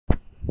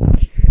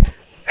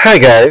Hi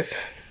guys,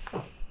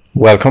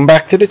 welcome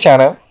back to the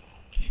channel.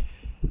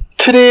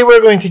 Today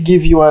we're going to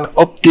give you an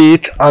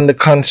update on the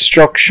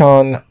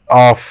construction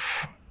of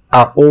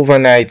an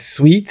overnight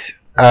suite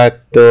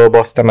at the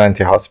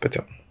Bustamante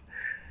Hospital.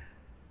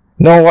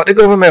 Now what the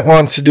government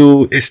wants to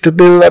do is to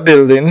build a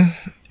building.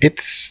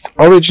 It's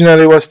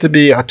originally was to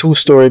be a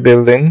two-story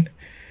building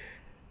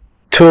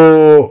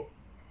to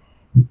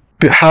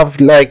have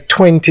like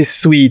 20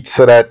 suites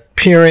so that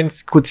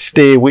parents could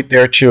stay with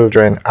their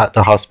children at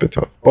the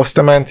hospital.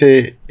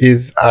 Bustamante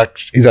is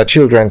a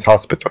children's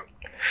hospital.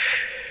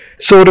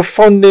 So the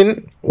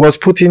funding was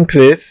put in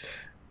place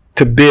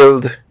to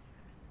build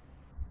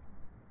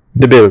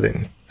the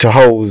building to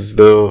house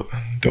the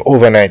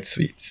overnight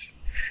suites.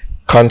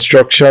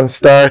 Construction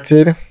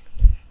started,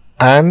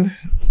 and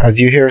as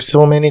you hear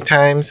so many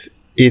times,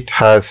 it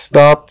has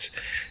stopped.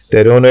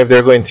 They don't know if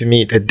they're going to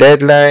meet the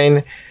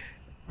deadline.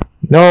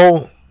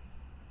 Now,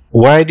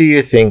 why do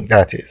you think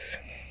that is?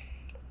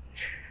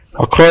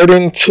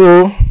 According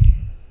to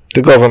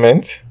the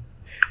government,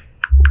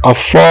 a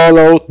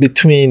fallout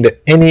between the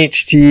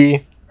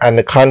NHT and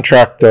the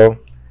contractor,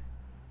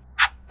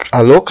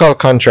 a local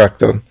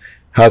contractor,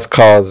 has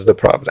caused the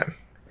problem.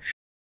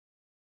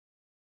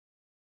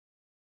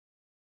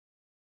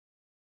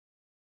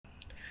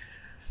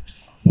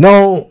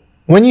 Now,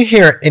 when you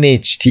hear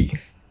NHT,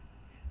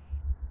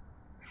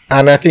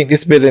 and I think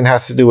this building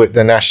has to do with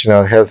the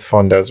National Health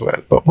Fund as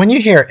well, but when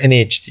you hear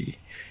NHT,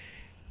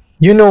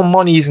 you know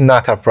money is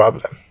not a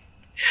problem.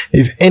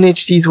 If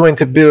NHT is going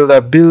to build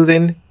a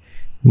building,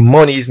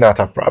 money is not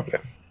a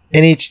problem.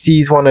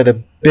 NHT is one of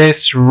the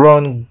best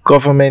run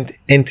government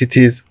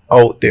entities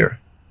out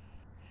there.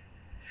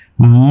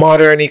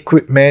 Modern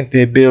equipment,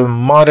 they build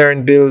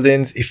modern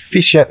buildings,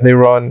 efficiently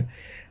run,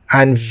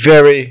 and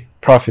very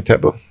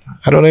profitable.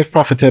 I don't know if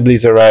profitable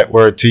is the right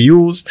word to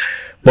use,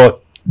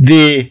 but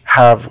they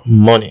have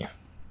money.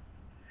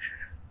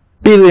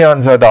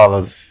 Billions of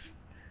dollars.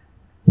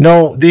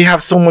 Now, they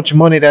have so much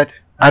money that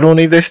I don't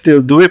know if they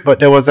still do it, but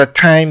there was a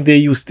time they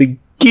used to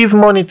give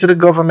money to the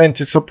government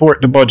to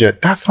support the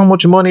budget. That's how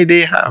much money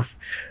they have.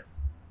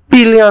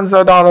 Billions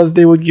of dollars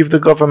they would give the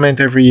government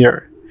every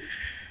year.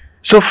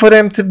 So for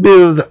them to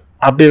build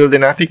a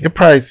building, I think the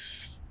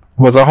price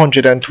was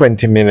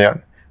 120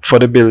 million for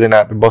the building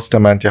at the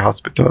Bustamante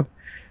Hospital.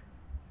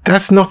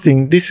 That's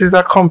nothing. This is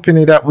a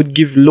company that would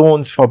give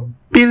loans for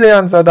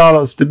billions of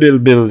dollars to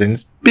build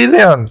buildings.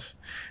 Billions.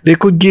 They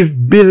could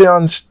give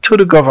billions to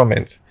the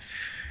government.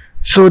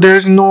 So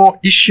there's no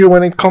issue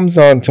when it comes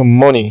on to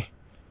money.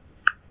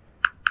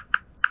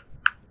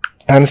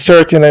 And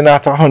certainly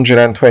not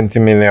 120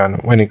 million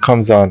when it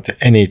comes on to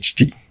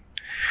NHT.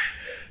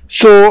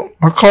 So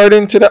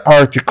according to the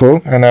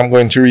article, and I'm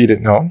going to read it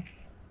now,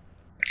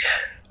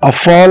 a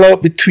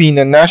fallout between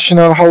the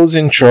National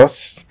Housing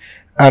Trust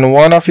and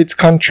one of its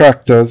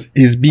contractors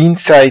is being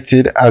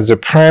cited as a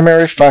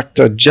primary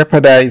factor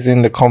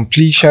jeopardizing the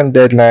completion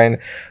deadline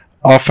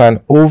of an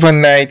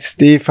overnight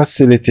stay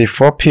facility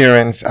for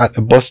parents at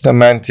the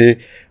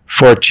Bustamante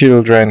for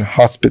Children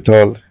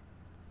Hospital.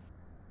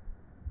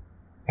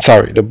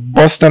 The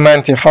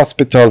Bustamante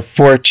Hospital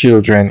for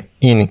Children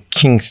in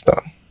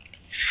Kingston.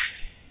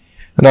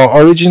 Now,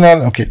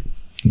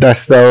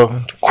 that's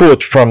the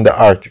quote from the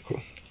article.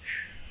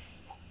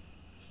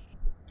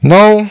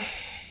 Now,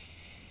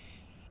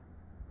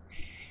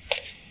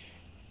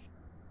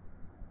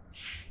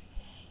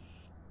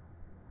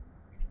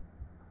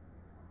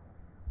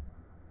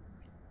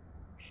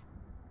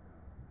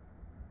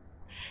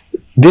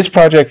 this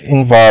project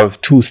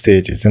involved two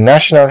stages. The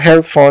National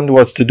Health Fund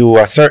was to do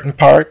a certain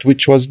part,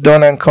 which was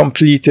done and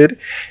completed.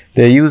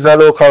 They used a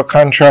local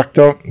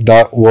contractor.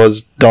 That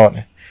was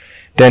done.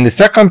 Then the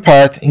second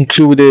part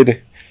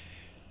included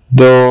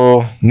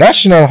the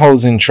National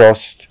Housing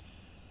Trust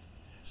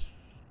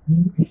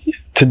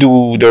to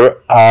do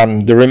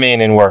the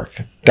remaining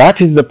work.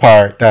 That is the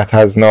part that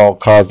has now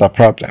caused a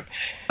problem.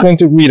 I'm going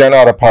to read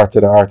another part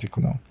of the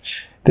article now.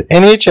 The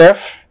NHF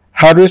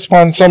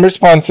had some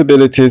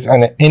responsibilities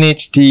and the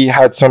NHT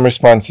had some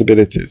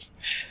responsibilities.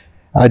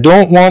 I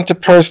don't want to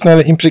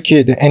personally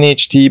implicate the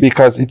NHT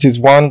because it is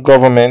one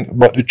government,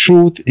 but the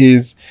truth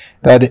is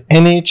that the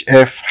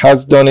NHF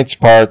has done its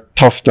part,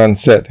 tough done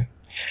said.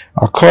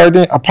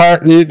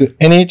 Apparently, the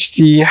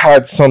NHT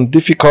had some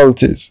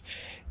difficulties.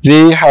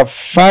 They have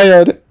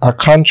fired a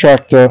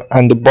contractor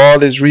and the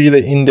ball is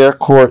really in their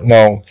court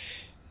now.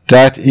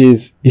 That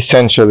is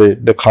essentially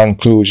the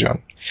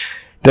conclusion.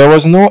 There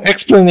was no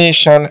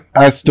explanation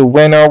as to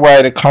when or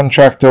why the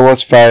contractor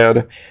was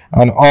fired,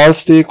 and all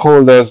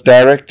stakeholders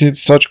directed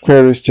such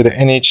queries to the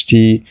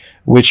NHT,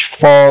 which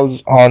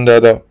falls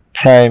under the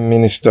Prime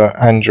Minister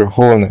Andrew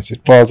Holness.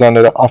 It falls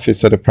under the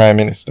office of the Prime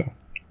Minister.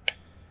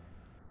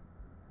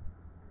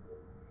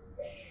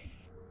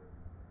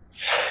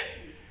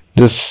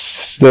 The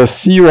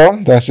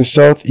CERA, that's the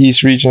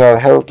Southeast Regional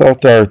Health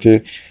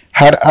Authority,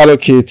 had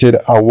allocated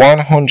a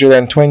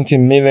 120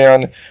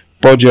 million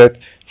budget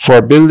for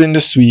building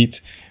the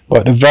suite,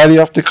 but the value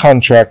of the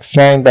contract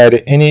signed by the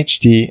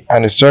NHT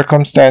and the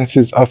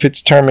circumstances of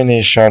its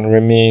termination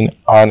remain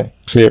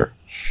unclear.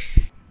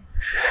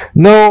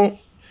 Now,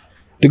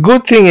 the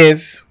good thing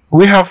is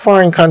we have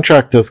foreign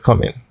contractors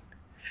coming.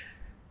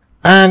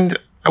 And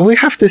we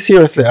have to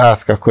seriously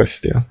ask a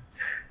question.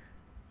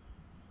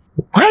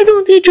 Why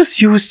don't they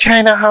just use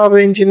China Harbor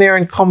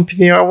Engineering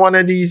Company or one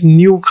of these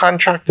new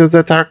contractors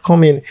that are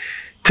coming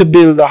to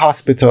build the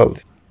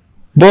hospitals?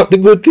 But the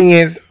good thing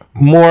is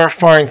more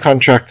foreign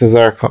contractors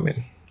are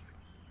coming.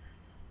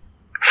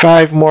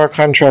 5 more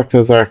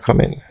contractors are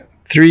coming.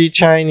 3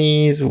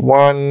 Chinese,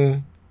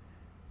 1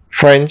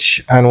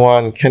 French, and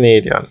 1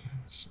 Canadian.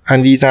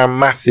 And these are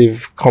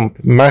massive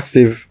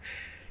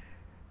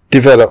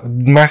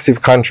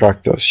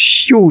contractors,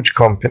 huge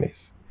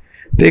companies.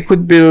 They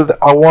could build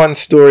a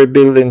 1-story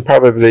building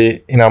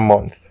probably in a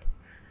month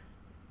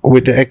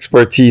with the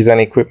expertise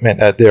and equipment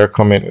that they're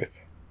coming with.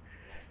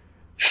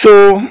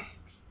 So,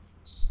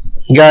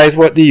 guys,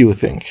 what do you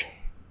think?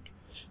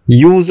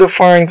 Use the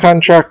foreign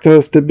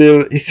contractors to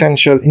build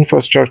essential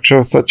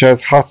infrastructure such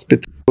as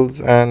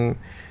hospitals and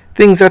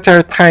things that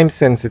are time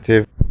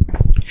sensitive.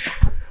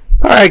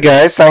 Alright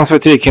guys, thanks for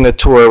taking a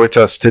tour with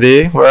us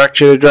today. We're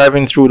actually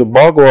driving through the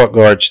Bogwalk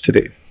Gorge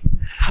today.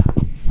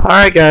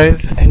 Alright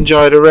guys,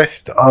 enjoy the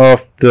rest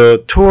of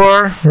the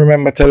tour.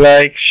 Remember to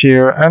like,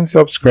 share and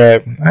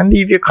subscribe and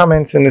leave your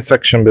comments in the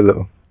section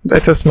below.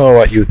 Let us know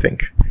what you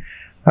think.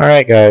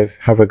 Alright guys,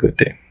 have a good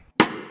day.